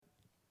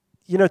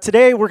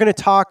Today we're going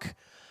to talk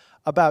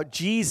about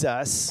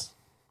Jesus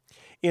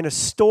in a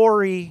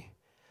story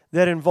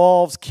that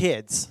involves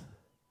kids.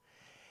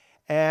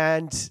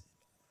 And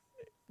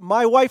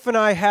my wife and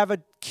I have a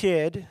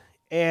kid,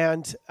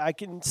 and I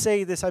can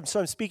say this, I'm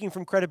speaking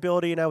from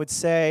credibility, and I would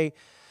say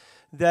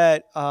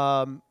that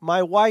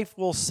my wife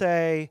will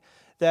say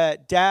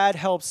that dad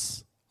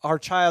helps our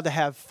child to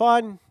have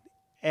fun,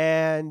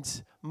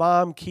 and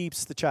mom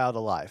keeps the child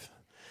alive.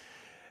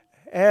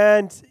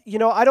 And,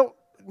 I don't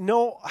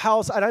know how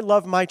else, and I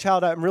love my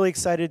child. I'm really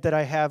excited that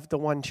I have the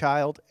one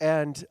child,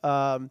 and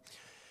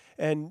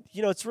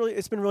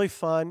it's been really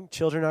fun.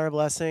 Children are a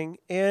blessing,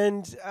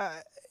 and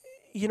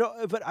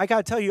but I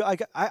gotta tell you,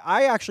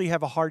 I actually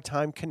have a hard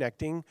time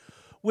connecting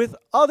with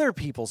other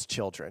people's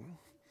children.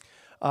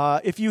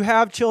 If you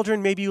have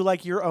children, maybe you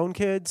like your own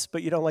kids,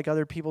 but you don't like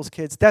other people's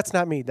kids. That's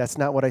not me. That's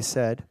not what I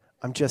said.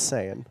 I'm just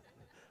saying.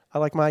 I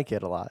like my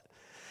kid a lot.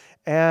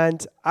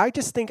 And I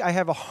just think I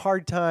have a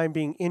hard time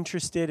being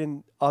interested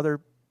in other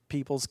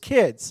people's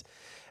kids.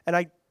 And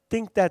I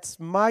think that's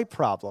my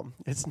problem.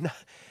 It's not,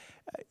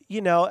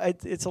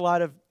 it's a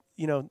lot of,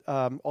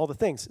 all the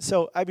things.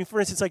 So, for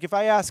instance, like if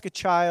I ask a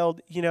child,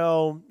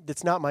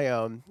 that's not my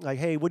own, like,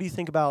 hey, what do you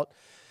think about,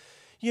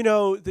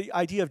 the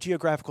idea of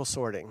geographical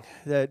sorting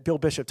that Bill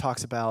Bishop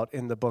talks about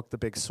in the book, The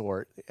Big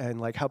Sort,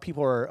 and like how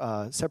people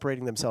are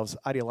separating themselves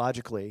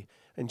ideologically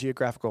in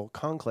geographical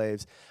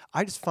conclaves,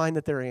 I just find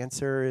that their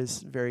answer is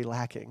very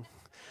lacking.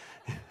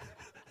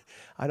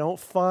 I don't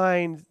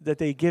find that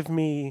they give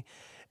me,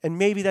 and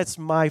maybe that's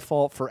my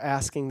fault for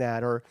asking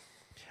that, or,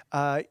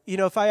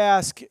 if I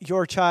ask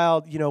your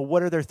child,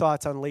 what are their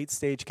thoughts on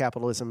late-stage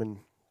capitalism and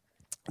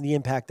the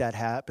impact that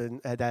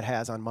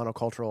has on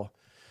monocultural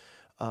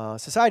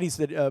societies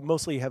that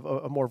mostly have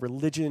a more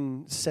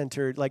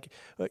religion-centered,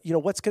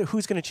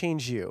 who's going to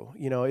change you?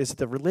 Is it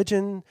the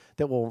religion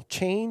that will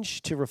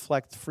change to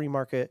reflect free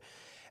market?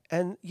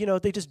 And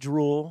they just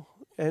drool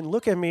and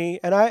look at me,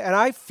 and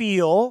I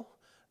feel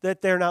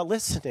that they're not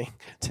listening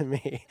to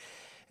me.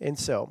 And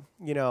so,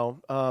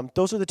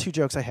 those are the two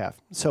jokes I have.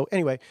 So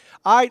anyway,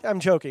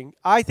 I'm joking.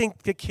 I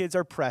think the kids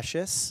are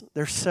precious.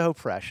 They're so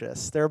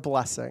precious. They're a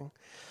blessing.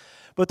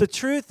 But the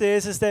truth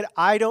is that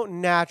I don't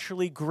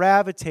naturally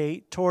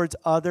gravitate towards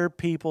other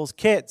people's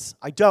kids.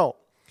 I don't.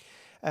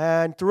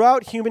 And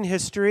throughout human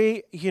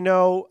history,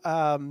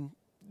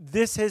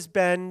 this has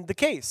been the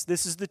case.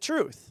 This is the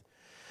truth.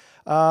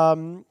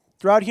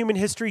 Throughout human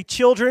history,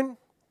 children,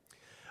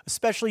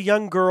 especially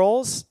young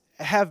girls,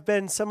 have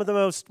been some of the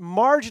most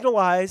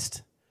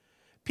marginalized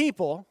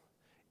people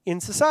in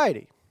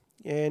society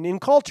and in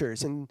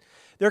cultures. And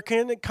they're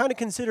kind of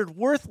considered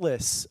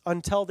worthless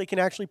until they can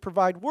actually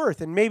provide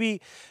worth. And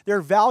maybe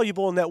they're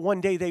valuable and that one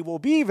day they will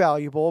be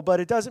valuable, but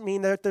it doesn't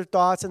mean that their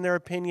thoughts and their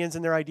opinions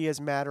and their ideas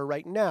matter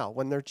right now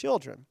when they're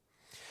children.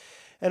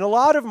 And a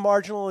lot of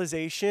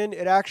marginalization,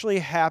 it actually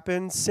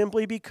happens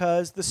simply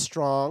because the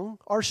strong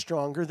are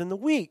stronger than the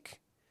weak.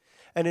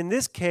 And in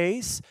this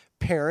case,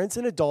 parents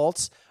and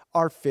adults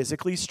are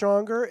physically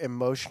stronger,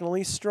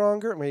 emotionally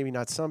stronger, maybe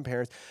not some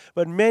parents,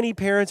 but many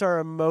parents are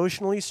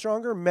emotionally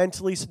stronger,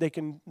 mentally, so they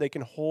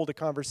can hold a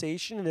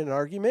conversation and an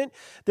argument.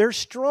 They're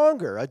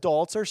stronger.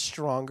 Adults are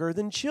stronger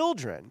than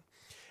children.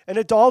 And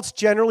adults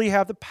generally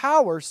have the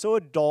power, so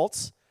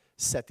adults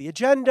set the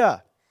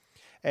agenda.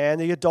 And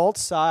the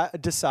adults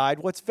decide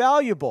what's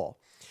valuable.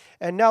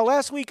 And now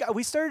last week,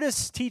 we started a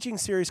teaching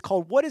series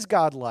called What is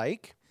God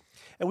Like?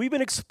 And we've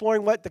been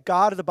exploring what the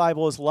God of the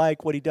Bible is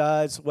like, what he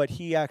does, what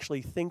he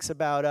actually thinks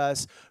about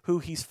us, who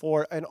he's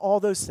for, and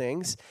all those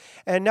things.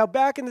 And now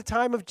back in the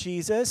time of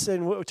Jesus,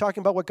 and we're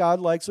talking about what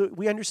God likes,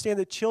 we understand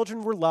that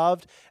children were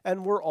loved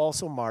and were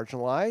also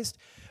marginalized.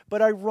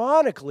 But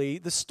ironically,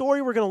 the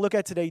story we're going to look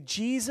at today,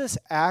 Jesus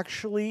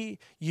actually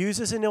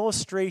uses an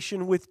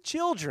illustration with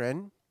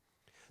children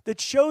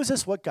that shows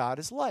us what God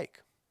is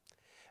like.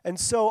 And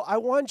so I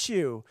want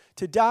you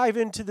to dive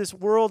into this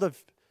world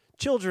of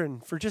children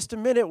for just a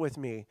minute with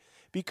me,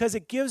 because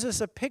it gives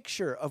us a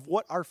picture of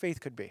what our faith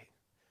could be.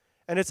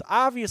 And it's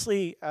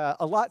obviously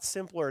a lot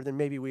simpler than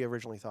maybe we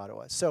originally thought it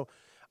was. So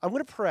I'm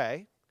going to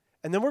pray,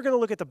 and then we're going to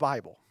look at the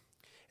Bible.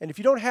 And if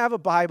you don't have a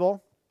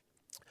Bible,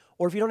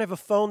 or if you don't have a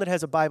phone that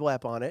has a Bible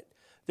app on it,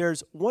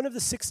 there's one of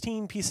the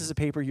 16 pieces of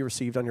paper you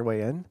received on your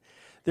way in.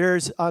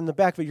 There's on the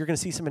back of it, you're going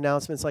to see some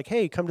announcements like,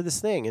 hey, come to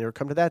this thing, or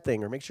come to that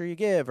thing, or make sure you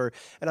give.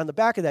 And on the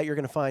back of that, you're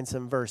going to find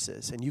some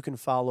verses, and you can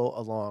follow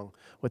along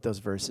with those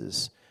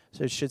verses.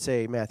 So it should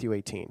say Matthew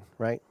 18,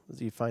 right?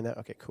 Do you find that?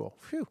 Okay, cool.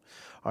 Phew.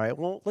 All right,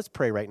 well, let's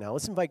pray right now.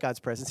 Let's invite God's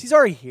presence. He's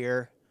already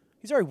here.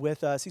 He's already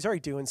with us. He's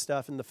already doing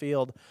stuff in the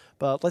field.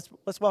 But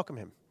let's welcome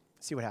him,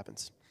 see what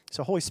happens.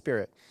 So Holy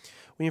Spirit,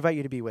 we invite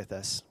you to be with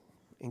us.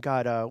 And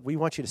God, we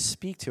want you to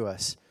speak to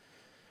us.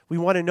 We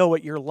want to know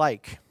what you're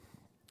like.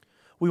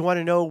 We want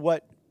to know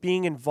what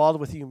being involved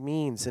with you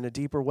means in a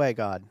deeper way,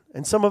 God.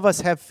 And some of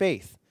us have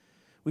faith.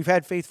 We've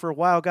had faith for a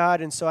while,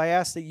 God, and so I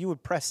ask that you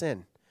would press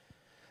in,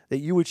 that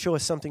you would show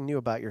us something new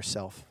about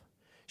yourself.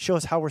 Show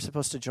us how we're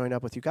supposed to join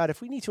up with you. God, if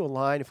we need to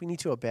align, if we need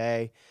to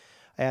obey,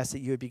 I ask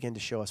that you would begin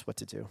to show us what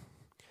to do.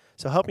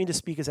 So help me to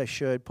speak as I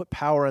should. Put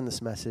power on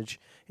this message.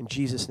 In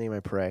Jesus' name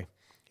I pray.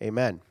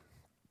 Amen.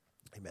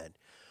 Amen.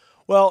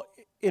 Well,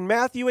 in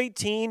Matthew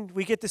 18,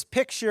 we get this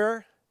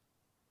picture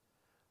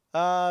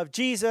of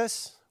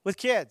Jesus with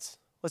kids.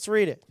 Let's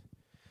read it.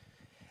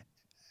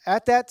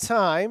 At that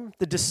time,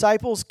 the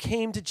disciples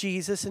came to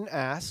Jesus and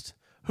asked,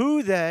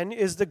 "Who then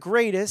is the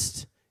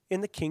greatest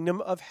in the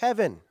kingdom of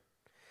heaven?"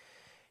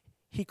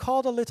 He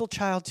called a little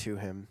child to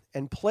him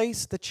and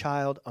placed the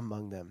child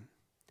among them.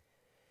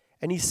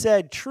 And he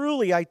said,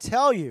 "Truly, I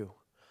tell you,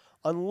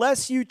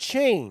 unless you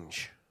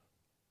change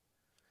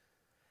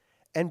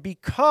and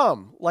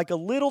become like a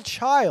little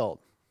child,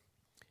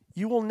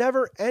 you will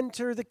never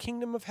enter the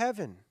kingdom of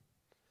heaven.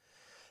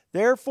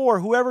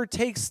 Therefore, whoever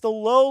takes the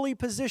lowly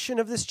position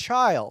of this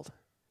child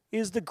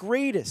is the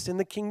greatest in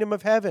the kingdom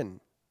of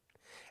heaven.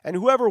 And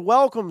whoever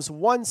welcomes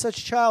one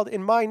such child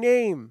in my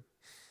name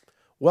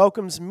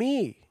welcomes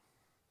me."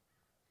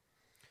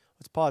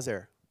 Let's pause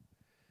there.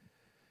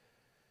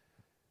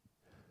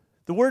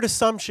 The word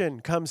assumption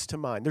comes to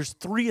mind. There's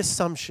 3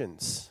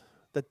 assumptions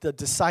that the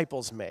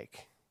disciples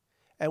make.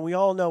 And we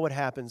all know what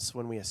happens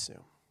when we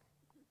assume.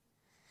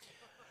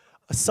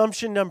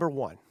 Assumption number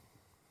 1.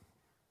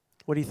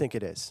 What do you think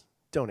it is?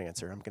 Don't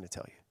answer. I'm going to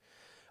tell you.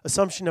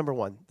 Assumption number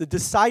 1. The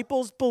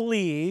disciples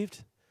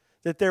believed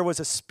that there was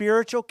a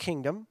spiritual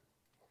kingdom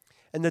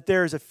and that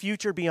there is a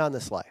future beyond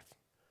this life.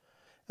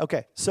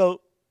 Okay,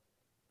 so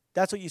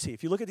that's what you see.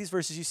 If you look at these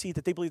verses, you see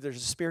that they believe there's a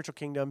spiritual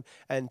kingdom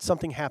and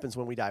something happens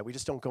when we die. We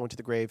just don't go into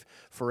the grave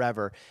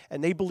forever.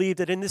 And they believe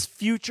that in this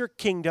future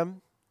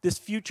kingdom, this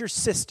future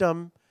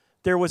system,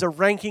 there was a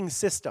ranking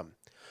system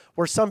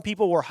where some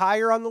people were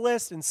higher on the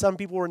list and some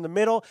people were in the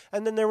middle,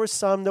 and then there were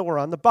some that were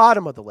on the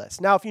bottom of the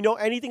list. Now, if you know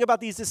anything about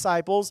these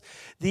disciples,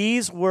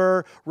 these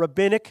were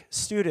rabbinic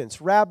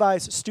students,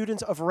 rabbis,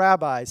 students of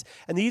rabbis,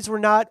 and these were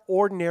not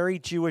ordinary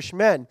Jewish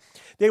men.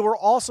 They were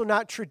also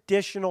not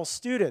traditional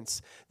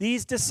students.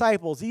 These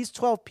disciples, these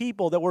 12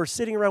 people that were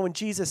sitting around when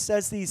Jesus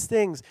says these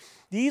things,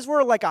 these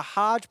were like a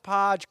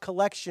hodgepodge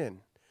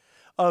collection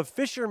of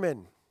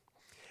fishermen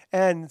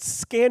and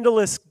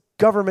scandalous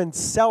government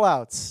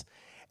sellouts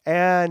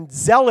and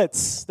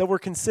zealots that were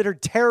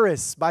considered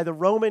terrorists by the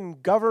Roman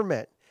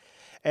government,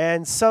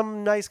 and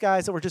some nice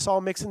guys that were just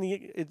all mixed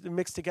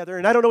together.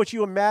 And I don't know what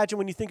you imagine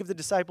when you think of the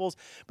disciples,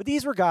 but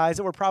these were guys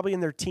that were probably in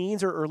their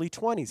teens or early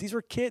 20s. These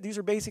were kids. These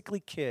were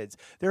basically kids.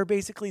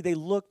 They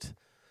looked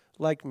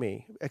like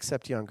me,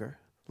 except younger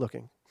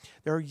looking.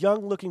 They were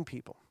young-looking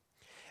people.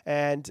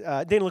 And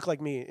they didn't look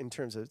like me in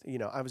terms of,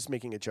 I was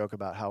making a joke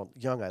about how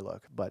young I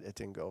look, but it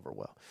didn't go over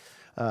well.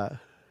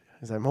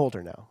 Because I'm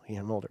older now.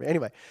 I'm older.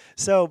 Anyway,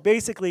 so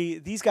basically,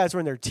 these guys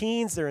were in their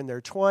teens, they're in their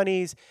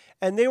 20s,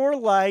 and they were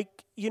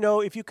like,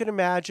 if you can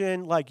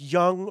imagine, like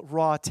young,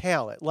 raw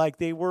talent. Like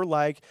they were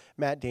like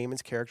Matt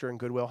Damon's character in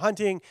Good Will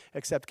Hunting,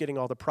 except getting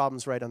all the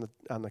problems right on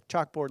the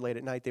chalkboard late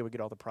at night, they would get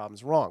all the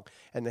problems wrong.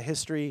 And the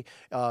history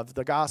of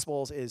the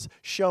Gospels is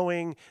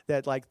showing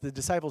that like the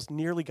disciples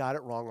nearly got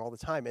it wrong all the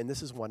time, and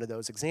this is one of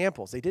those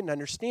examples. They didn't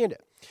understand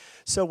it.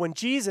 So when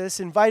Jesus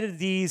invited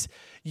these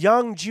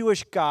young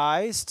Jewish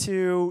guys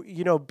to,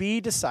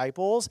 be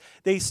disciples,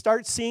 they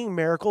start seeing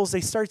miracles,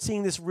 they start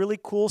seeing this really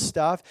cool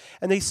stuff,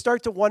 and they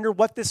start to wonder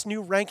what this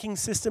new ranking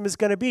system is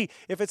going to be.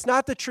 If it's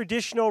not the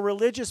traditional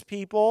religious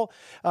people,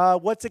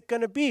 what's it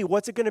going to be?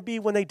 What's it going to be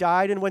when they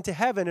died and went to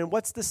heaven? And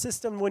what's the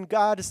system when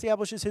God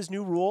establishes his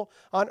new rule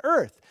on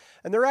earth?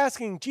 And they're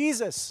asking,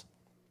 Jesus,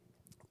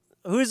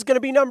 who's going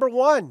to be number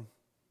 1?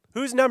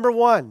 Who's number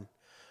 1?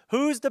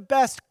 Who's the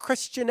best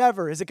Christian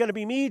ever? Is it going to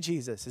be me,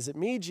 Jesus? Is it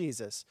me,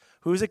 Jesus?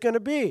 Who's it going to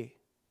be?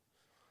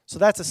 So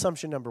that's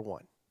assumption number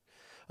 1.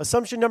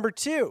 Assumption number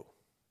 2.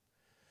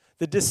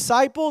 The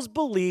disciples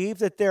believe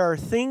that there are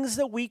things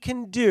that we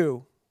can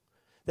do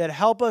that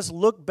help us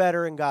look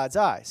better in God's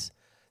eyes,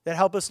 that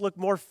help us look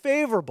more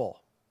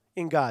favorable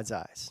in God's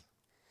eyes.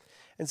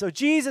 And so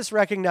Jesus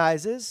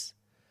recognizes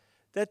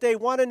that they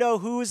want to know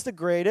who is the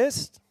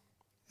greatest,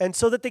 and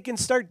so that they can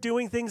start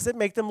doing things that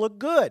make them look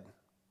good,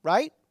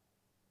 right?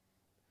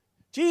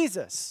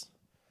 Jesus,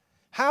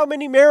 how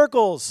many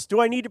miracles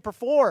do I need to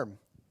perform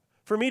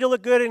for me to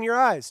look good in your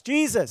eyes?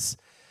 Jesus,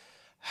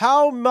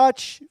 how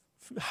much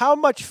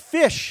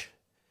fish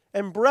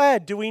and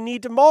bread do we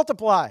need to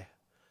multiply?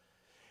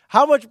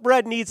 How much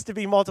bread needs to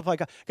be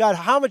multiplied? God,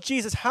 how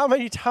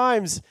many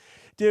times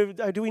do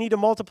we need to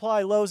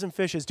multiply loaves and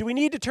fishes? Do we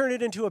need to turn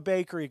it into a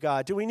bakery,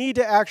 God? Do we need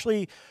to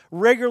actually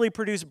regularly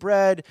produce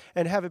bread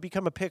and have it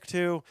become a pick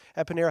too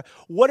at Panera?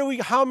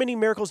 How many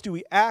miracles do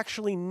we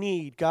actually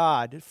need,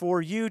 God,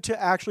 for you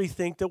to actually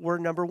think that we're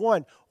number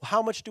 1?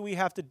 How much do we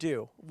have to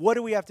do? What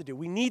do we have to do?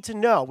 We need to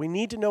know. We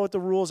need to know what the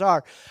rules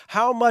are.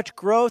 How much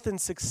growth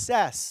and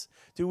success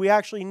do we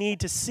actually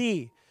need to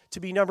see to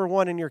be number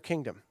 1 in your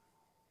kingdom?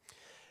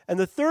 And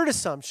the third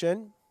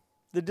assumption,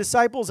 the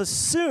disciples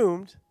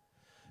assumed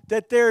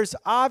that there's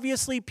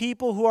obviously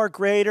people who are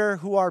greater,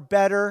 who are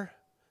better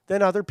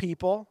than other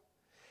people,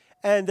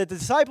 and that the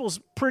disciples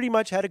pretty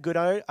much had a good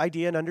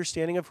idea and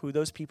understanding of who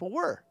those people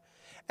were,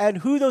 and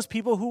who those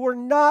people who were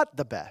not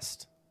the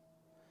best.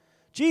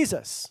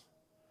 Jesus,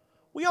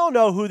 We all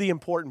know who the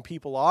important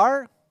people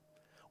are.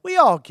 We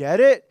all get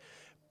it.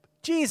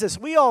 Jesus,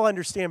 we all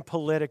understand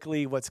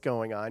politically what's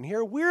going on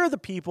here. We're the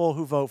people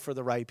who vote for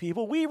the right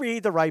people. We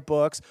read the right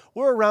books.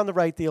 We're around the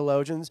right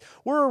theologians.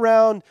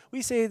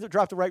 We say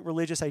drop the right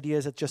religious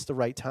ideas at just the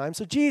right time.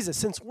 So Jesus,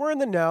 since we're in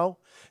the know,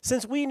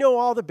 since we know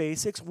all the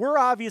basics, we're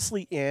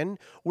obviously in.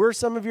 We're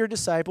some of your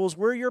disciples.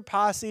 We're your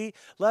posse.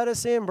 Let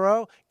us in,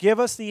 bro. Give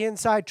us the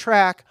inside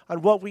track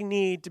on what we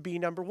need to be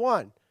number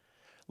one.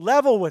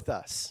 Level with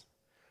us.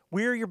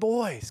 We're your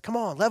boys. Come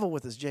on, level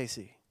with us,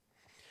 JC.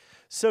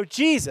 So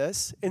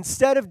Jesus,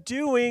 instead of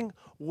doing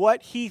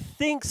what he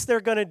thinks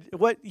they're going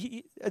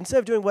to, instead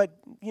of doing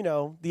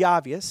the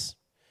obvious,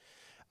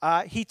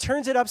 he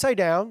turns it upside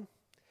down,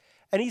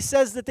 and he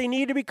says that they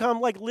need to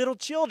become like little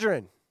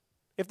children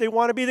if they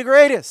want to be the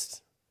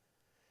greatest.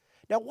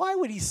 Now, why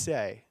would he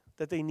say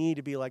that they need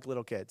to be like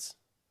little kids?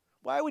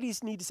 Why would he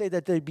need to say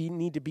that they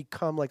need to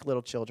become like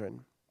little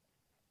children?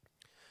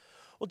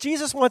 Well,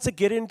 Jesus wants to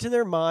get into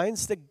their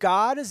minds that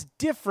God is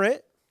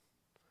different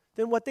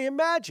than what they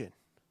imagine.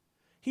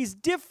 He's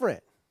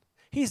different.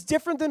 He's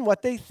different than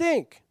what they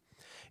think.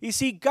 You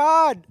see,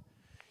 God,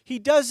 he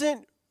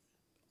doesn't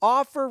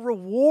offer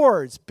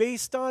rewards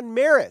based on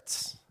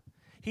merits.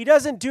 He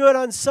doesn't do it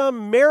on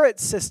some merit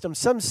system,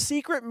 some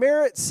secret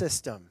merit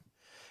system.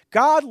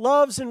 God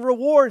loves and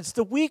rewards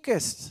the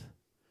weakest,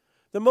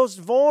 the most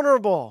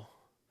vulnerable,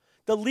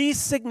 the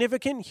least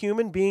significant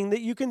human being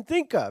that you can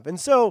think of. And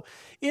so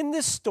in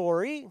this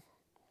story,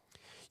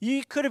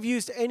 you could have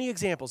used any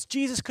examples.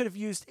 Jesus could have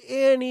used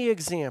any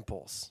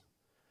examples.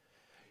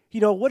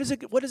 What is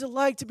it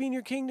like to be in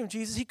your kingdom,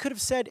 Jesus? He could have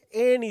said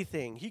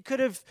anything. He could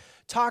have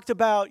talked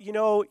about,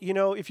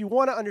 if you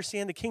want to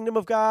understand the kingdom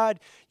of God,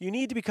 you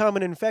need to become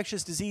an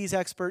infectious disease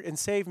expert and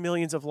save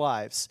millions of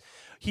lives.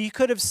 He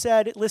could have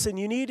said, listen,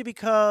 you need to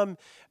become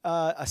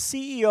a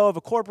CEO of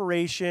a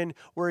corporation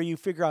where you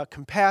figure out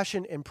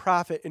compassion and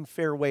profit and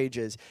fair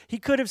wages. He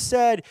could have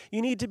said,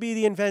 you need to be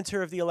the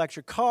inventor of the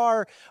electric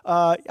car.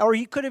 Or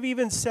he could have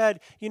even said,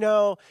 you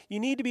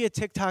need to be a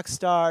TikTok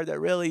star that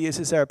really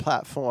uses their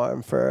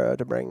platform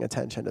to bring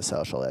attention to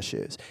social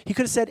issues. He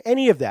could have said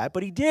any of that,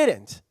 but he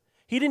didn't.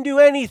 He didn't do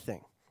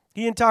anything.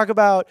 He didn't talk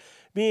about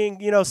being,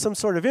 some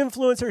sort of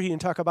influencer. He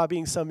didn't talk about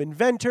being some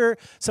inventor,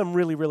 some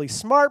really, really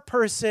smart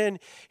person.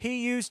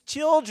 He used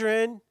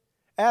children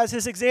as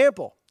his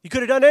example. He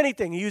could have done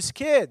anything. He used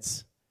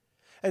kids.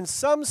 And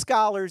some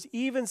scholars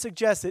even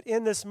suggest that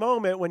in this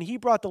moment, when he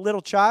brought the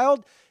little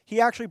child,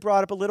 he actually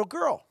brought up a little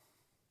girl.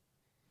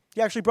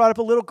 He actually brought up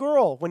a little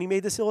girl when he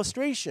made this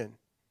illustration.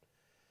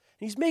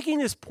 He's making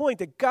this point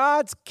that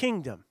God's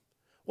kingdom,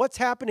 what's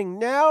happening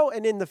now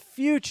and in the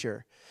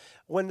future,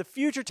 when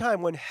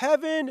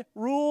heaven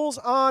rules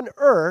on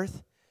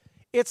earth,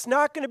 it's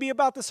not going to be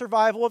about the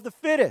survival of the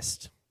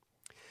fittest.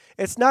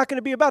 It's not going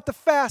to be about the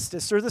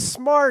fastest or the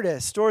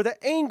smartest or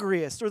the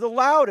angriest or the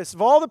loudest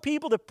of all the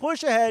people that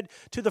push ahead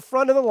to the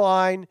front of the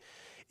line.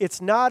 It's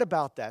not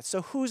about that.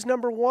 So who's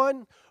number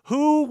one?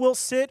 Who will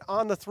sit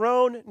on the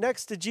throne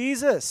next to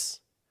Jesus?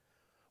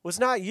 Well, it's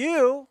not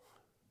you.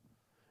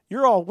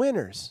 You're all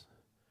winners.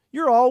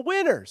 You're all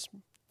winners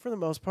for the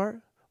most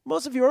part.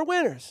 Most of you are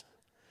winners.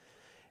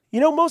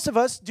 Most of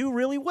us do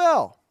really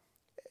well.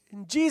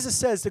 And Jesus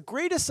says the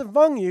greatest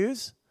among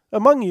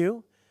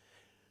you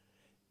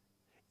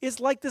is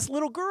like this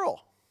little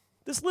girl,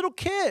 this little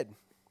kid.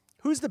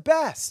 Who's the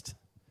best?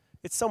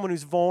 It's someone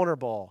who's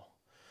vulnerable,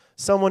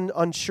 someone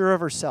unsure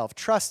of herself,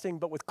 trusting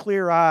but with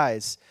clear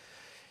eyes,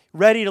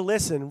 ready to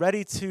listen,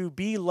 ready to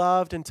be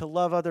loved and to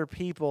love other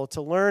people,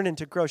 to learn and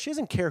to grow. She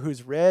doesn't care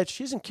who's rich.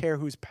 She doesn't care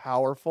who's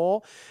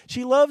powerful.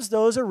 She loves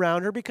those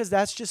around her because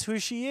that's just who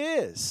she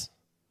is.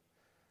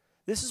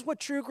 This is what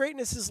true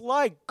greatness is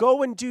like.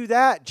 Go and do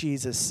that,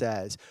 Jesus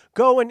says.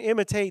 Go and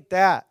imitate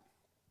that.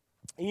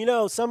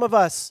 And some of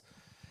us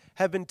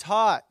have been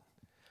taught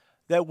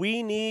that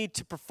we need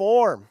to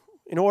perform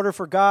in order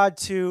for God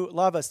to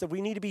love us, that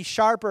we need to be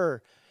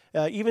sharper,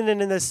 even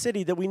in this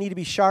city, that we need to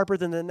be sharper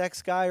than the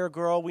next guy or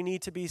girl. We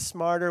need to be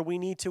smarter. We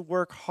need to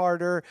work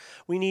harder.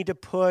 We need to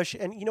push.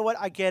 And you know what?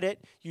 I get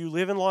it. You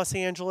live in Los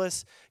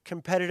Angeles.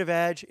 Competitive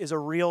edge is a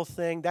real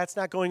thing. That's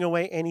not going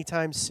away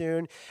anytime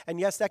soon. And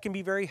yes, that can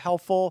be very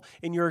helpful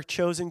in your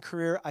chosen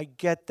career. I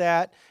get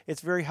that.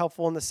 It's very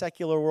helpful in the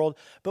secular world.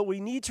 But we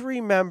need to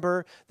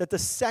remember that the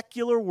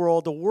secular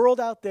world, the world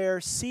out there,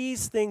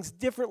 sees things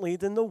differently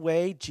than the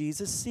way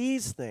Jesus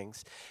sees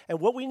things. And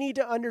what we need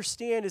to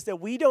understand is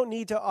that we don't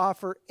need to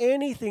offer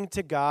anything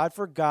to God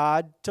for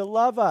God to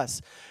love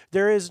us.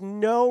 There is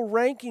no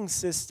ranking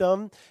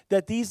system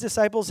that these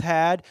disciples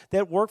had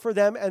that worked for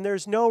them, and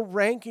there's no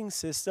ranking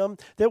system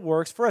that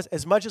works for us.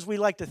 As much as we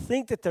like to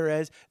think that there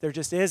is, there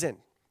just isn't.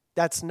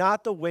 That's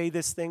not the way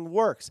this thing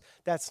works.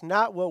 That's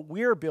not what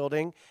we're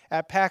building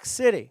at Pack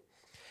City.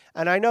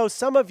 And I know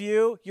some of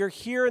you, you're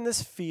here in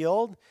this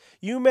field.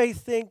 You may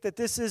think that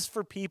this is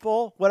for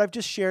people, what I've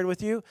just shared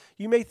with you,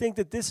 you may think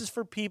that this is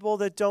for people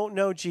that don't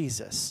know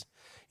Jesus.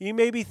 You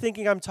may be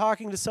thinking I'm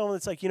talking to someone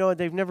that's like,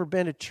 they've never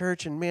been to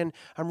church, and man,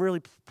 I'm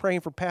really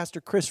praying for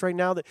Pastor Chris right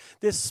now that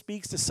this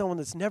speaks to someone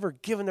that's never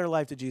given their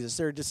life to Jesus.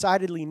 They're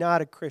decidedly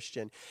not a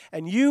Christian.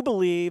 And you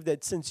believe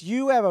that since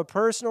you have a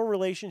personal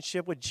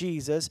relationship with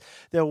Jesus,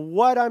 that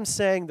what I'm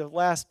saying the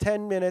last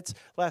 10 minutes,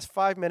 last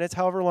 5 minutes,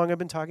 however long I've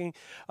been talking,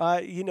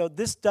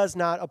 this does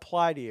not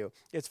apply to you.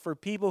 It's for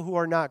people who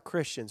are not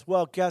Christians.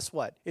 Well, guess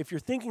what? If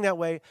you're thinking that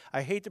way,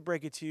 I hate to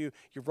break it to you,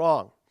 you're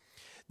wrong.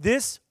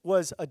 This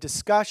was a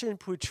discussion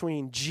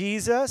between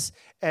Jesus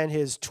and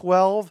his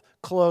 12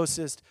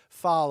 closest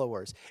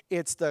followers.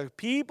 It's the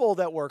people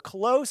that were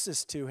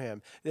closest to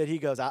him that he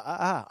goes,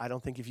 I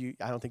don't think you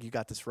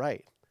got this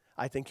right.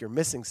 I think you're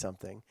missing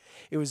something.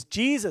 It was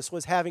Jesus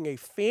was having a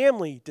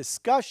family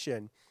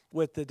discussion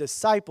with the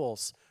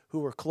disciples who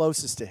were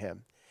closest to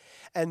him.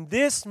 And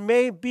this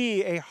may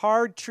be a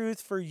hard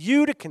truth for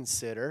you to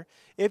consider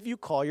if you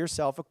call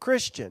yourself a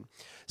Christian.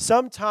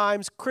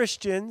 Sometimes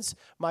Christians,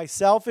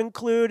 myself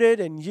included,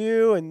 and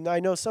you, and I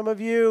know some of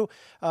you,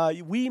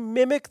 we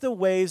mimic the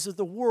ways of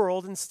the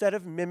world instead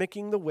of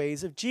mimicking the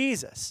ways of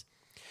Jesus.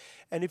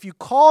 And if you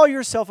call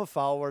yourself a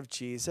follower of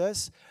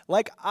Jesus,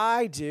 like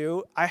I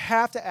do, I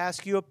have to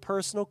ask you a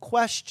personal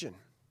question.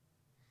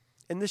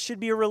 And this should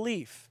be a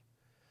relief.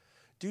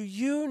 Do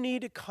you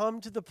need to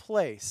come to the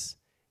place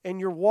in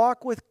your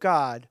walk with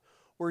God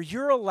where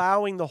you're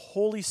allowing the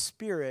Holy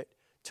Spirit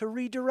to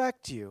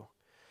redirect you,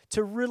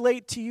 to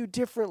relate to you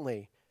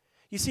differently?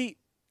 You see,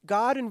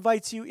 God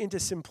invites you into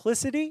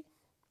simplicity,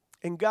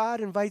 and God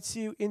invites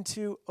you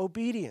into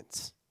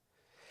obedience.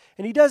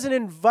 And he doesn't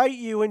invite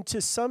you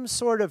into some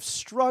sort of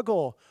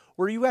struggle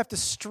where you have to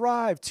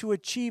strive to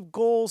achieve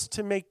goals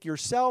to make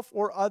yourself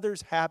or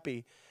others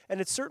happy. And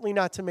it's certainly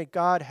not to make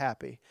God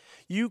happy.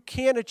 You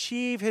can't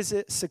achieve his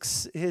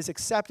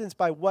acceptance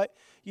by what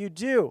you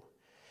do.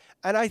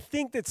 And I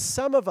think that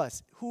some of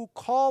us who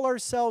call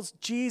ourselves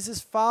Jesus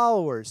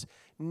followers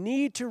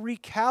need to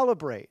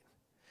recalibrate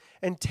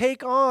and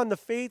take on the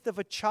faith of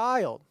a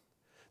child.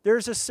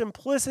 There's a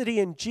simplicity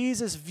in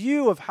Jesus'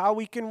 view of how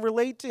we can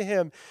relate to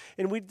him.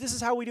 And this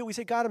is how we do it. We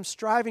say, God, I'm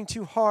striving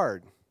too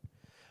hard.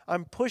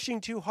 I'm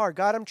pushing too hard.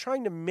 God, I'm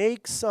trying to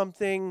make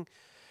something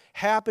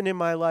happen in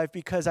my life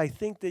because I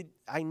think that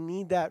I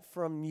need that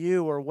from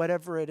you or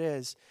whatever it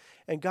is.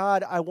 And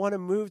God, I want to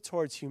move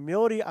towards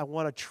humility. I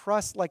want to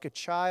trust like a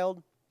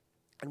child.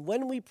 And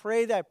when we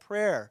pray that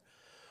prayer,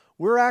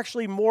 we're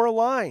actually more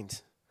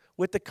aligned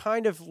with the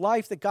kind of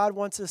life that God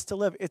wants us to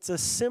live. It's a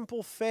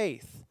simple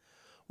faith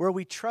where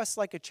we trust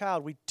like a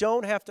child. We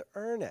don't have to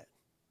earn it.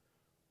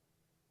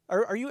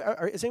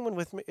 Is anyone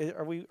with me?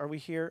 Are we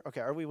here?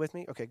 Okay, are we with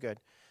me? Okay, good.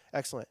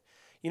 Excellent.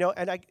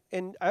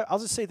 And I'll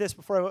just say this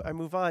before I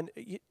move on.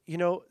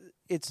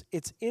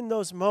 It's in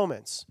those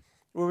moments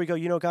where we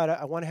go, God,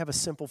 I want to have a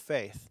simple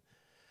faith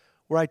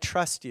where I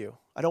trust you.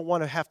 I don't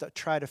want to have to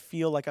try to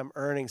feel like I'm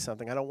earning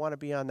something. I don't want to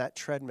be on that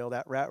treadmill,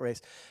 that rat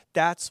race.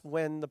 That's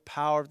when the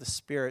power of the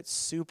Spirit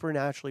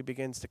supernaturally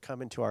begins to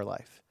come into our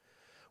life.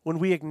 When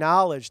we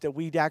acknowledge that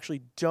we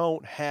actually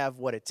don't have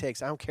what it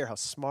takes. I don't care how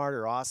smart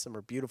or awesome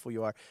or beautiful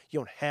you are. You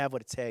don't have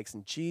what it takes.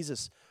 And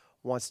Jesus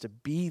wants to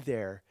be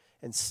there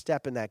and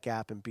step in that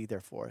gap and be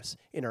there for us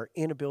in our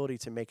inability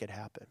to make it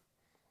happen.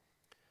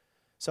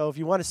 So if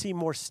you want to see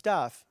more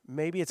stuff,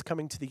 maybe it's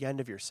coming to the end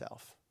of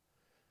yourself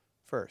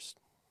first.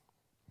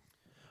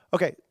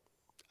 Okay,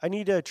 I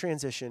need to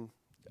transition.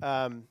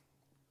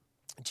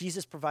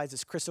 Jesus provides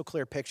this crystal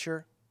clear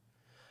picture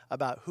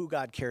about who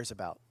God cares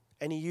about.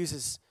 And he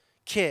uses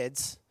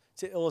kids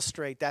to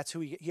illustrate that's who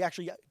he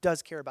actually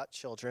does care about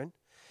children.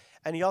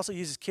 And he also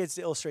uses kids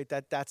to illustrate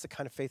that that's the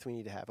kind of faith we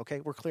need to have. Okay,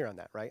 we're clear on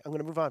that, right? I'm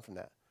going to move on from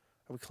that.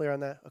 Are we clear on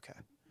that? Okay.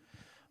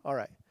 All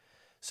right.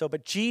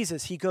 But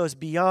Jesus, he goes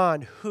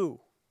beyond who.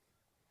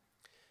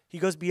 He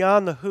goes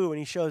beyond the who, and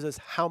he shows us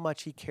how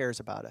much he cares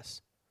about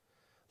us.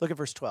 Look at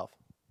verse 12.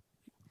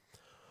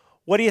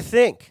 What do you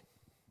think?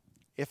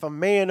 If a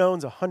man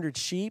owns 100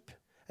 sheep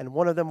and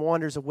one of them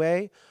wanders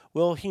away,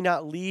 will he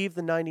not leave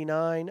the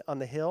 99 on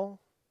the hill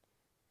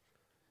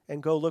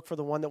and go look for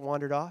the one that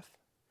wandered off?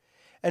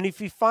 And if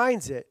he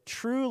finds it,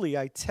 truly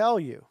I tell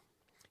you,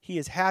 he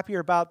is happier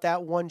about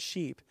that one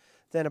sheep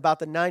than about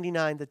the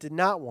 99 that did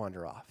not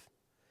wander off.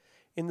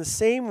 In the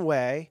same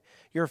way,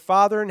 your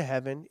Father in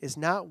heaven is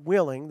not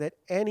willing that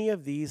any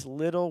of these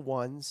little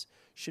ones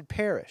should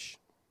perish.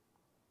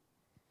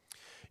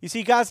 You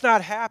see, God's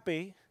not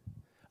happy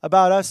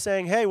about us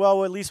saying, hey,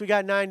 well, at least we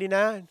got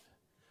 99.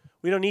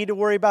 We don't need to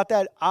worry about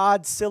that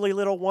odd, silly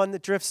little one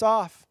that drifts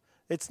off.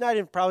 It's not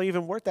probably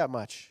even worth that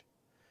much.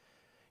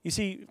 You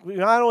see, we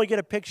not only get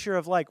a picture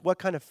of like what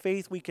kind of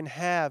faith we can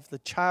have, the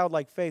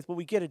childlike faith, but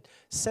we get a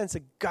sense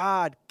that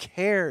God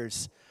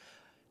cares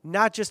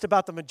not just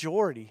about the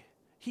majority.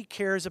 He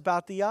cares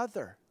about the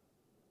other.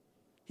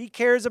 He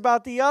cares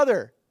about the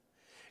other.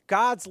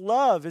 God's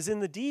love is in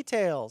the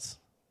details.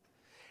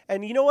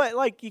 And you know what?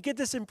 Like, you get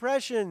this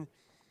impression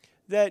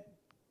that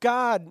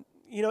God,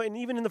 and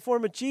even in the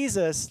form of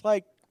Jesus,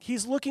 like,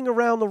 he's looking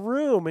around the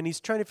room and he's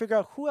trying to figure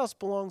out who else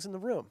belongs in the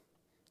room.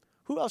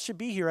 Who else should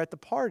be here at the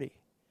party?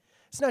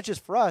 It's not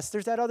just for us.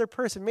 There's that other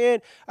person.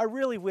 Man, I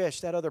really wish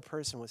that other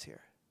person was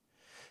here.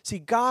 See,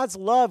 God's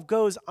love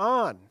goes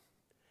on,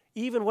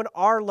 even when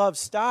our love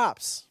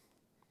stops.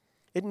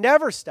 It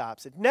never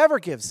stops. It never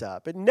gives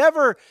up. It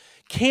never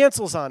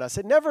cancels on us.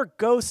 It never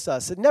ghosts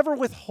us. It never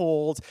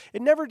withholds.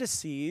 It never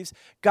deceives.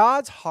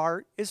 God's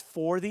heart is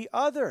for the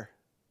other.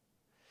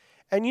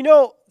 And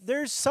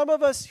there's some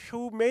of us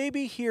who may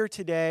be here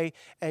today,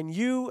 and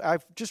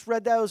I've just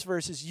read those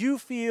verses, you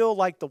feel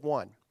like the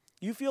one.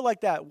 You feel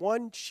like that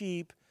one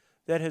sheep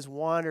that has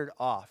wandered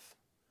off.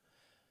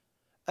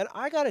 And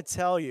I got to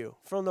tell you,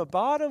 from the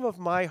bottom of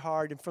my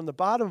heart and from the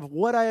bottom of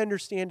what I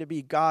understand to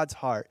be God's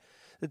heart,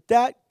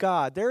 that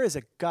God, there is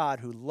a God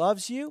who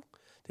loves you,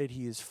 that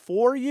he is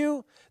for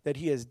you, that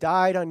he has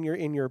died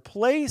in your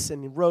place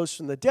and rose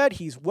from the dead.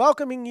 He's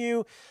welcoming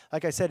you.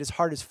 Like I said, his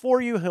heart is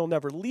for you. He'll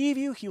never leave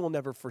you. He will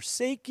never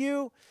forsake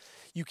you.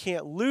 You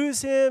can't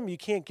lose him. You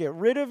can't get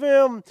rid of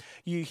him.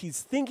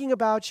 He's thinking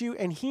about you,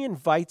 and he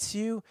invites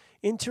you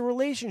into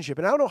relationship.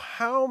 And I don't know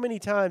how many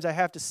times I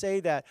have to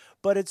say that,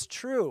 but it's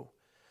true.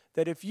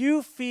 That if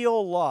you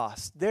feel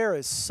lost, there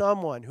is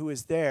someone who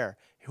is there,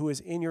 who is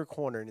in your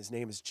corner, and his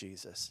name is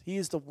Jesus. He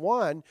is the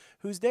one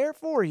who's there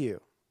for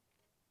you.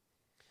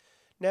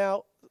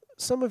 Now,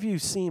 some of you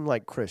seem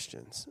like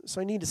Christians,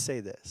 so I need to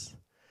say this.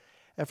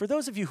 And for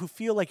those of you who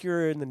feel like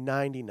you're in the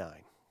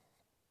 99,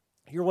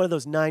 you're one of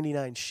those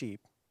 99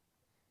 sheep,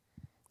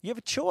 you have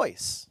a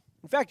choice.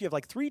 In fact, you have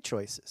like 3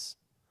 choices.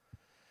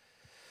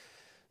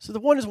 So the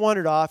one has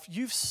wandered off.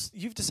 You've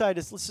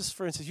decided, let's just,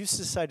 for instance, you've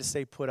decided to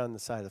stay put on the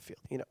side of the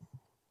field.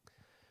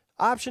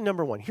 Option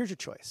number 1, here's your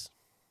choice.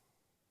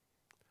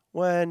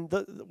 When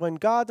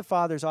God the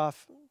Father's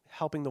off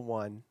helping the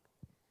one,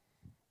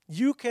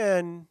 you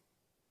can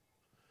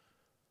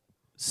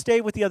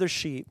stay with the other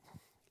sheep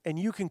and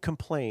you can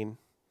complain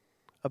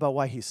about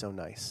why he's so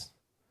nice.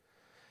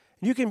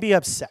 You can be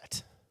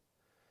upset.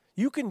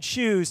 You can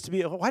choose to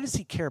be, why does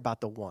he care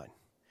about the one?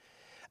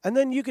 And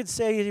then you could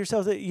say to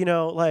yourself that,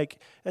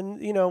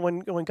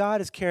 when God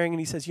is caring and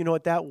he says, you know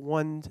what, that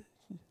one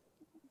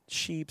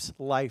sheep's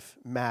life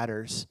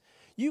matters.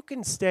 You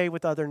can stay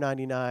with the other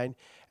 99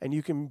 and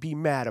you can be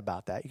mad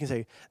about that. You can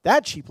say,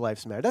 that sheep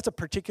lives matter. That's a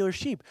particular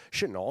sheep.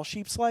 Shouldn't all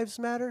sheep's lives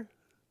matter?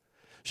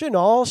 Shouldn't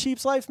all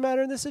sheep's life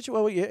matter in this situation?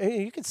 Well,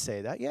 you could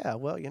say that. Yeah,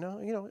 well,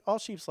 all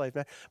sheep's life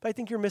matter. But I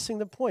think you're missing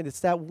the point. It's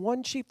that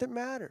one sheep that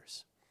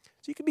matters.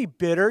 So you can be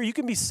bitter. You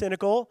can be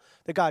cynical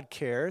that God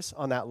cares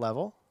on that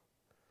level.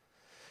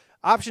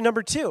 Option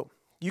number 2,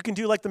 you can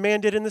do like the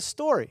man did in this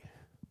story.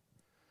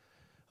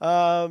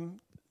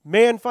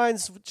 Man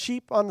finds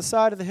sheep on the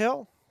side of the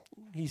hill.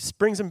 He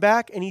brings them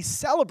back and he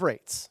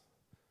celebrates.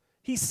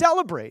 He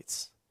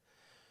celebrates.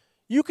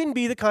 You can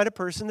be the kind of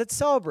person that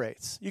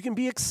celebrates. You can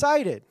be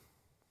excited.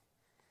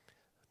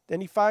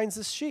 Then he finds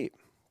this sheep.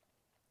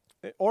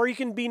 Or you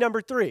can be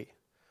number 3,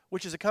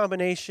 which is a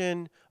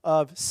combination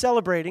of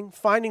celebrating,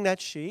 finding that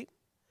sheep,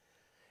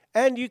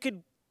 and you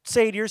could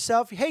say to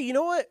yourself, hey, you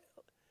know what?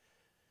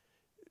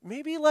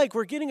 Maybe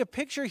we're getting a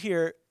picture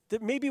here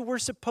that maybe we're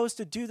supposed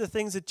to do the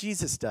things that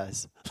Jesus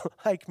does.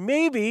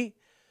 Maybe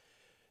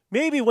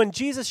when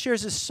Jesus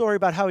shares his story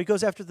about how he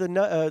goes after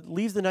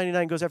leaves the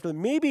 99, goes after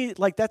them, maybe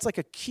that's like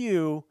a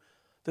cue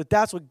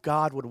that's what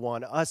God would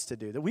want us to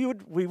do. That we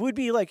would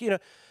be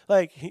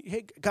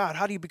hey, God,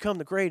 how do you become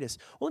the greatest?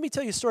 Well, let me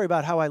tell you a story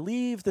about how I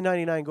leave the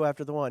 99, go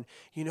after the one.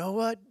 You know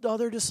what,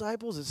 other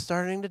disciples, it's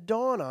starting to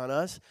dawn on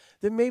us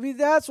that maybe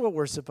that's what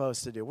we're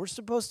supposed to do. We're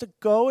supposed to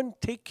go and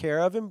take care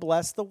of and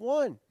bless the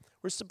one.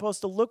 We're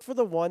supposed to look for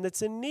the one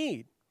that's in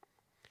need.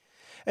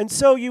 And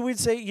so you would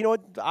say, you know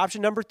what,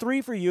 option number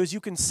 3 for you is you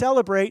can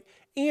celebrate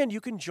and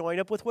you can join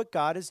up with what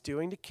God is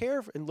doing to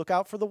care and look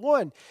out for the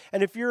one.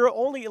 And if you're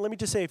only, let me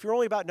just say, if you're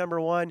only about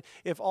number 1,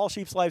 if all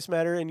sheep's lives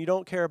matter and you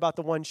don't care about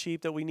the one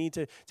sheep that we need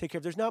to take care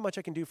of, there's not much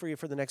I can do for you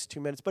for the next 2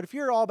 minutes. But if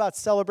you're all about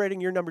celebrating,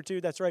 you're number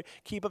 2, that's right.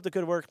 Keep up the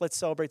good work. Let's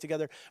celebrate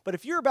together. But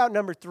if you're about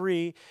number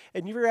 3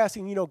 and you're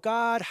asking,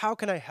 God, how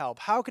can I help?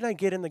 How can I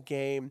get in the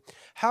game?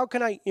 How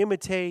can I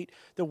imitate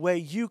the way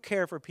you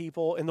care for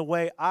people and the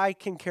way I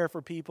can care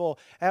for people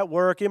at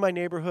work, in my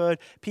neighborhood,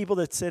 people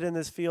that sit in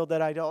this field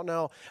that I don't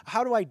know?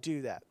 How do I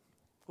do that?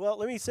 Well,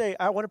 let me say,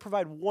 I want to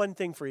provide one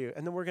thing for you,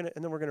 and then we're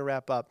gonna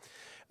wrap up.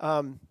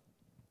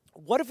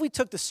 What if we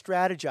took the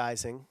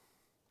strategizing?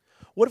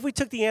 What if we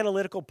took the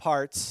analytical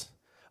parts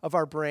of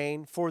our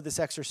brain for this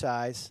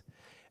exercise,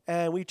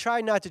 and we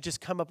tried not to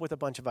just come up with a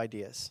bunch of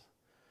ideas?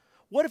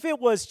 What if it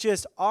was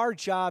just our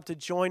job to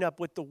join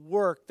up with the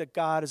work that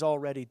God is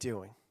already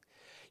doing?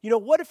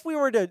 What if we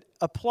were to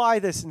apply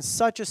this in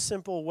such a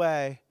simple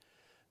way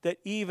that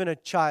even a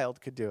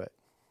child could do it?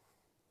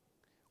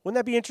 Wouldn't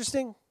that be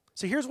interesting?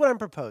 So here's what I'm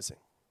proposing.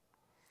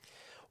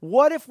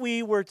 What if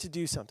we were to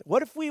do something?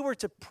 What if we were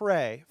to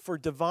pray for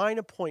divine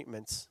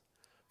appointments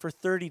for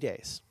 30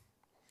 days?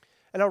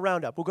 And I'll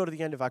round up. We'll go to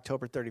the end of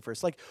October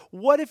 31st.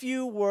 What if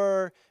you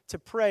were to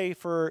pray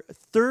for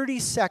 30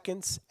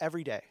 seconds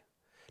every day?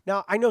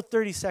 Now, I know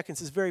 30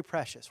 seconds is very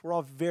precious. We're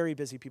all very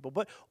busy people.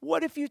 But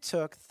what if you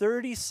took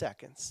 30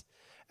 seconds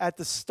at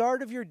the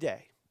start of your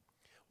day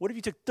What if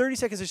you took 30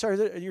 seconds to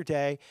start your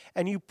day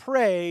and you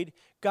prayed,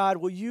 God,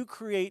 will you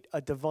create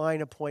a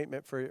divine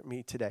appointment for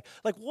me today?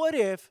 What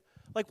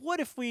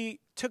if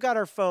we took out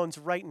our phones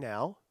right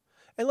now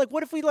and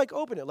what if we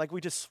open it? We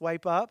just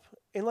swipe up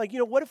and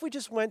what if we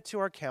just went to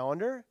our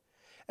calendar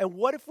and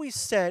what if we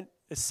set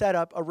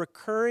up a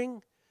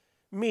recurring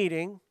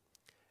meeting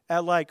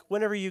at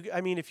whenever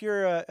if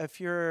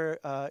you're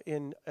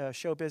in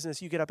show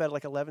business, you get up at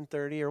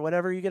 11:30 or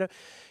whatever. You're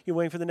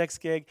waiting for the next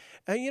gig,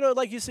 and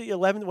you say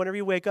 11 whenever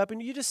you wake up,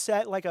 and you just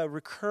set a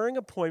recurring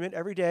appointment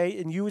every day,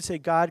 and you would say,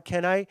 God,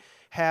 can I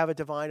have a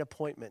divine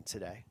appointment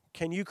today?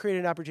 Can you create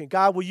an opportunity?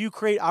 God, will you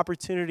create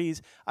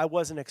opportunities I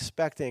wasn't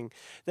expecting,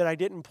 that I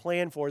didn't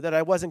plan for, that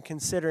I wasn't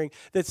considering,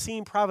 that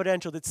seem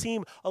providential, that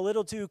seem a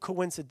little too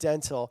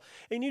coincidental?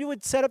 And you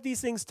would set up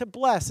these things to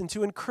bless and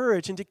to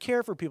encourage and to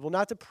care for people,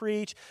 not to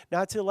preach,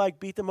 not to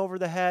beat them over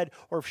the head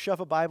or shove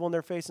a Bible in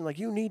their face and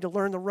you need to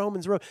learn the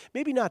Romans road.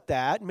 Maybe not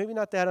that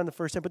on the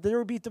first time, but there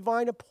would be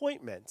divine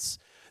appointments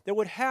that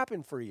would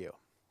happen for you.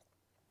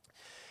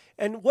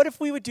 And what if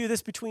we would do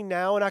this between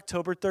now and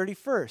October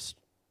 31st?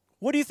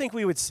 What do you think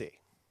we would see?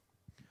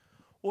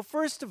 Well,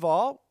 first of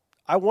all,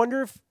 I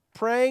wonder if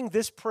praying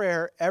this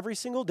prayer every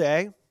single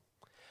day,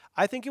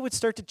 I think it would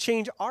start to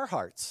change our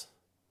hearts.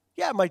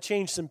 Yeah, it might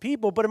change some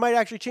people, but it might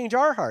actually change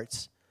our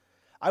hearts.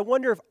 I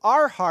wonder if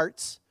our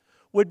hearts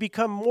would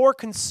become more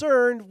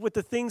concerned with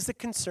the things that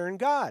concern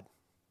God.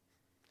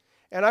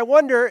 And I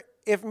wonder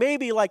if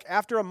maybe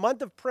after a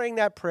month of praying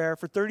that prayer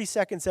for 30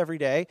 seconds every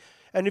day,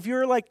 and if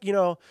you're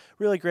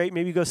really great,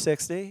 maybe go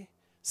 60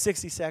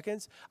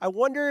 seconds. I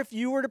wonder if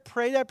you were to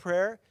pray that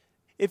prayer,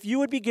 if you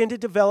would begin to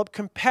develop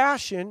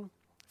compassion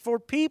for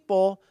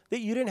people that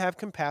you didn't have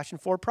compassion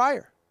for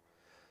prior.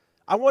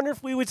 I wonder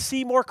if we would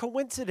see more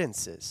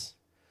coincidences.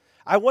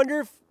 I wonder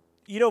if,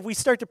 if we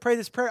start to pray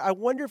this prayer, I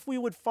wonder if we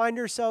would find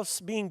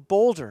ourselves being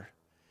bolder,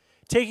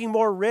 taking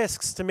more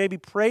risks to maybe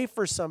pray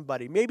for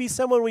somebody, maybe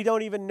someone we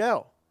don't even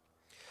know.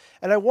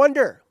 And I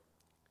wonder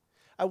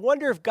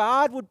if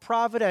God would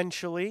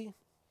providentially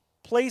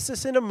place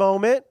us in a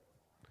moment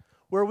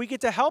where we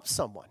get to help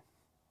someone.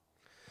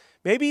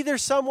 Maybe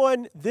there's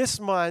someone this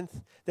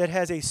month that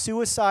has a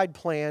suicide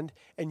planned,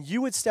 and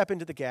you would step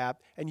into the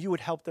gap and you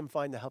would help them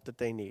find the help that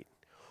they need.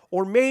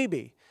 Or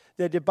maybe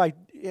that by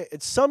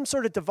some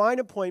sort of divine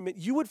appointment,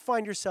 you would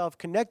find yourself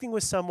connecting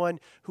with someone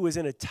who is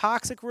in a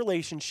toxic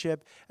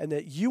relationship, and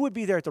that you would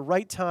be there at the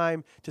right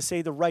time to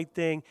say the right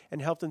thing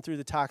and help them through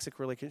the toxic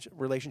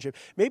relationship.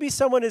 Maybe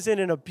someone is in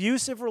an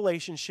abusive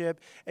relationship,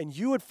 and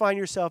you would find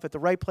yourself at the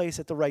right place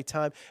at the right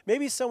time.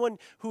 Maybe someone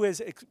who has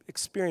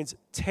experienced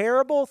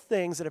terrible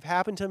things that have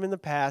happened to them in the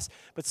past,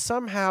 but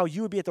somehow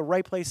you would be at the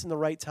right place in the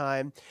right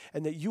time,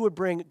 and that you would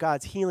bring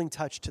God's healing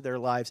touch to their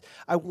lives.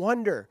 I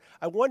wonder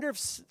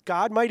if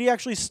God might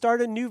actually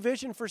start a new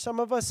vision for some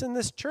of us in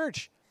this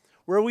church,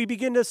 where we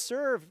begin to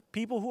serve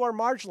people who are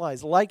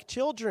marginalized, like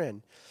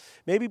children,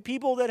 maybe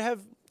people that have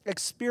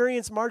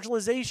experienced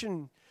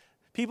marginalization,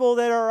 people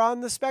that are on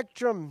the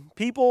spectrum,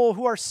 people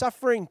who are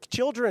suffering,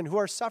 children who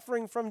are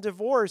suffering from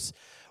divorce,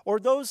 or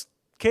those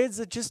kids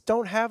that just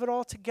don't have it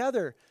all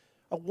together.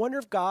 I wonder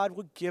if God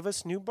would give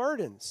us new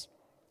burdens.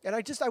 And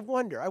I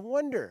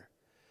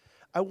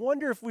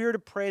wonder if we were to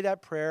pray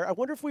that prayer, I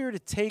wonder if we were to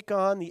take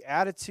on the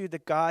attitude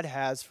that God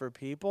has for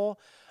people,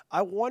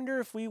 I wonder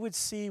if we would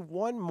see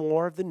one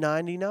more of the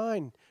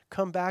 99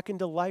 come back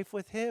into life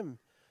with him,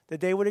 that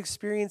they would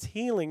experience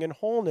healing and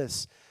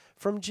wholeness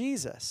from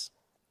Jesus.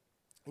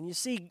 And you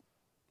see,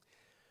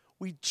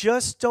 we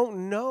just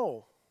don't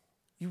know.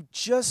 You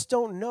just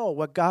don't know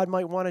what God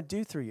might want to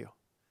do through you.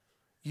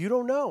 You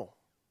don't know.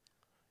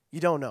 You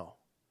don't know.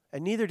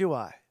 And neither do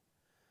I.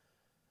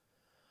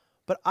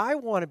 But I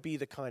want to be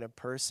the kind of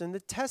person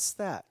that tests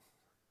that.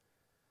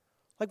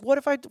 What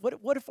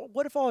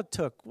if all it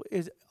took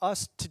is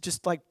us to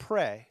just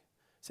pray,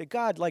 say,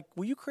 God,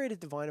 will you create a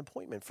divine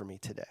appointment for me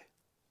today?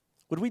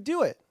 Would we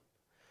do it?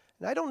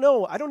 And I don't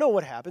know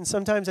what happens.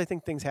 Sometimes I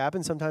think things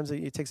happen. Sometimes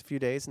it takes a few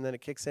days and then it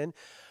kicks in.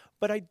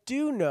 But I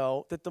do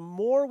know that the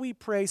more we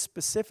pray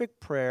specific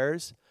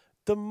prayers,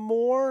 the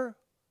more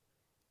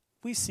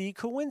we see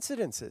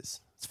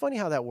coincidences. It's funny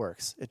how that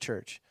works at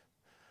church.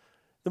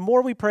 The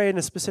more we pray in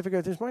a specific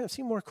area, I've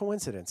seen more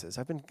coincidences.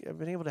 I've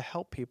been able to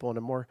help people in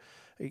a more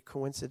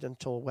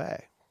coincidental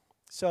way.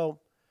 So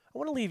I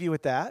want to leave you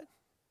with that.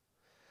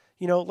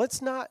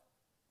 Let's not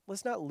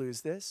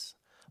lose this.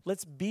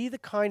 Let's be the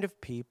kind of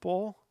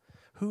people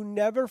who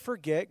never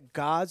forget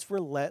God's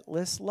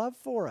relentless love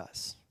for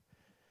us.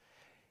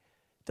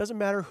 It doesn't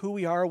matter who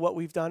we are or what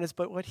we've done,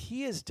 but what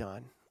he has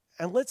done.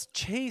 And let's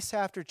chase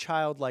after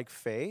childlike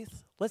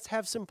faith. Let's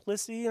have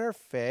simplicity in our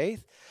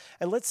faith.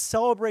 And let's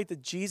celebrate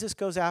that Jesus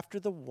goes after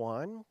the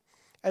one.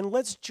 And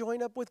let's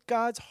join up with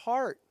God's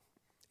heart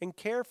and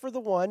care for the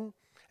one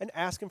and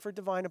ask him for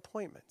divine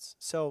appointments.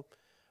 So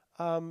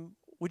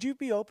would you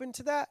be open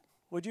to that?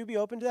 Would you be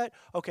open to that?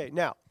 Okay,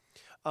 now,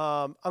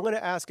 I'm going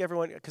to ask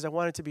everyone, because I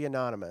want it to be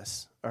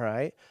anonymous, all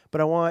right?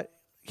 But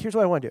here's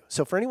what I want to do.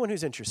 So for anyone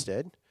who's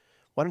interested,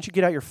 Why don't you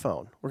get out your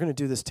phone? We're going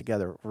to do this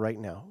together right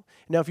now.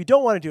 Now, if you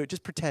don't want to do it,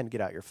 just pretend,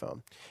 get out your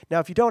phone. Now,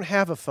 if you don't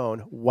have a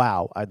phone,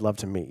 wow, I'd love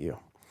to meet you.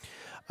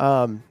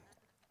 So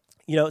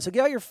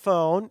get out your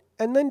phone,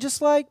 and then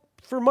just like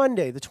for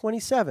Monday, the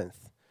 27th,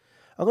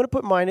 I'm going to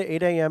put mine at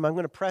 8 a.m. I'm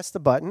going to press the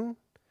button,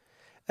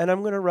 and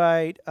I'm going to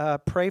write,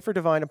 pray for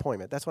divine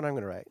appointment. That's what I'm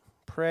going to write.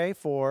 Pray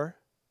for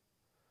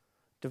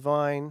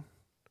divine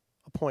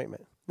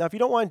appointment. Now, if you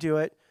don't want to do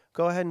it,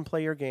 go ahead and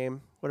play your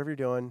game, whatever you're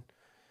doing.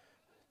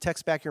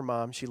 Text back your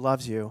mom. She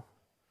loves you.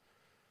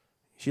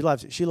 She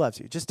loves you. She loves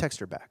you. Just text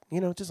her back.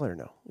 Just let her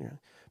know.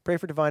 Pray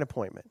for divine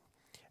appointment.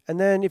 And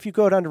then if you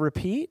go down to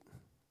repeat,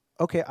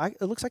 okay,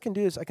 it looks like I can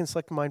do this. I can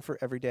select mine for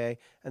every day,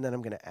 and then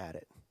I'm going to add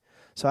it.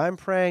 So I'm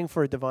praying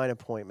for a divine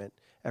appointment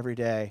every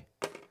day.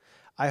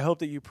 I hope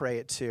that you pray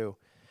it too,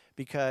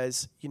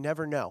 because you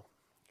never know.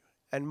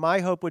 And my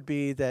hope would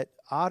be that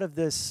out of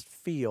this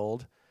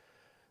field,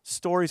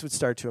 stories would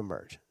start to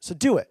emerge. So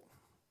do it.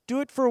 Do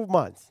it for a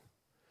month.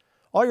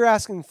 All you're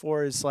asking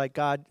for is like,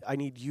 God, I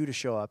need you to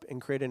show up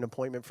and create an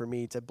appointment for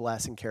me to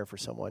bless and care for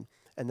someone.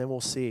 And then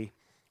we'll see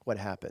what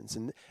happens.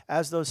 And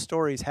as those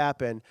stories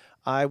happen,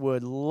 I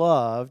would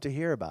love to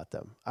hear about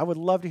them. I would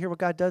love to hear what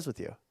God does with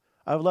you.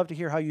 I would love to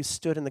hear how you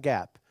stood in the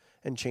gap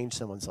and changed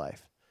someone's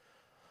life.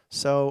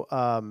 So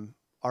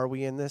are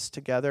we in this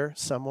together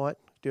somewhat?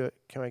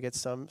 Can I get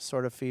some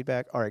sort of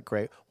feedback? All right,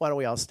 great. Why don't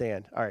we all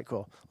stand? All right,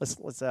 cool.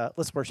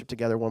 Let's worship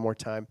together one more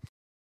time.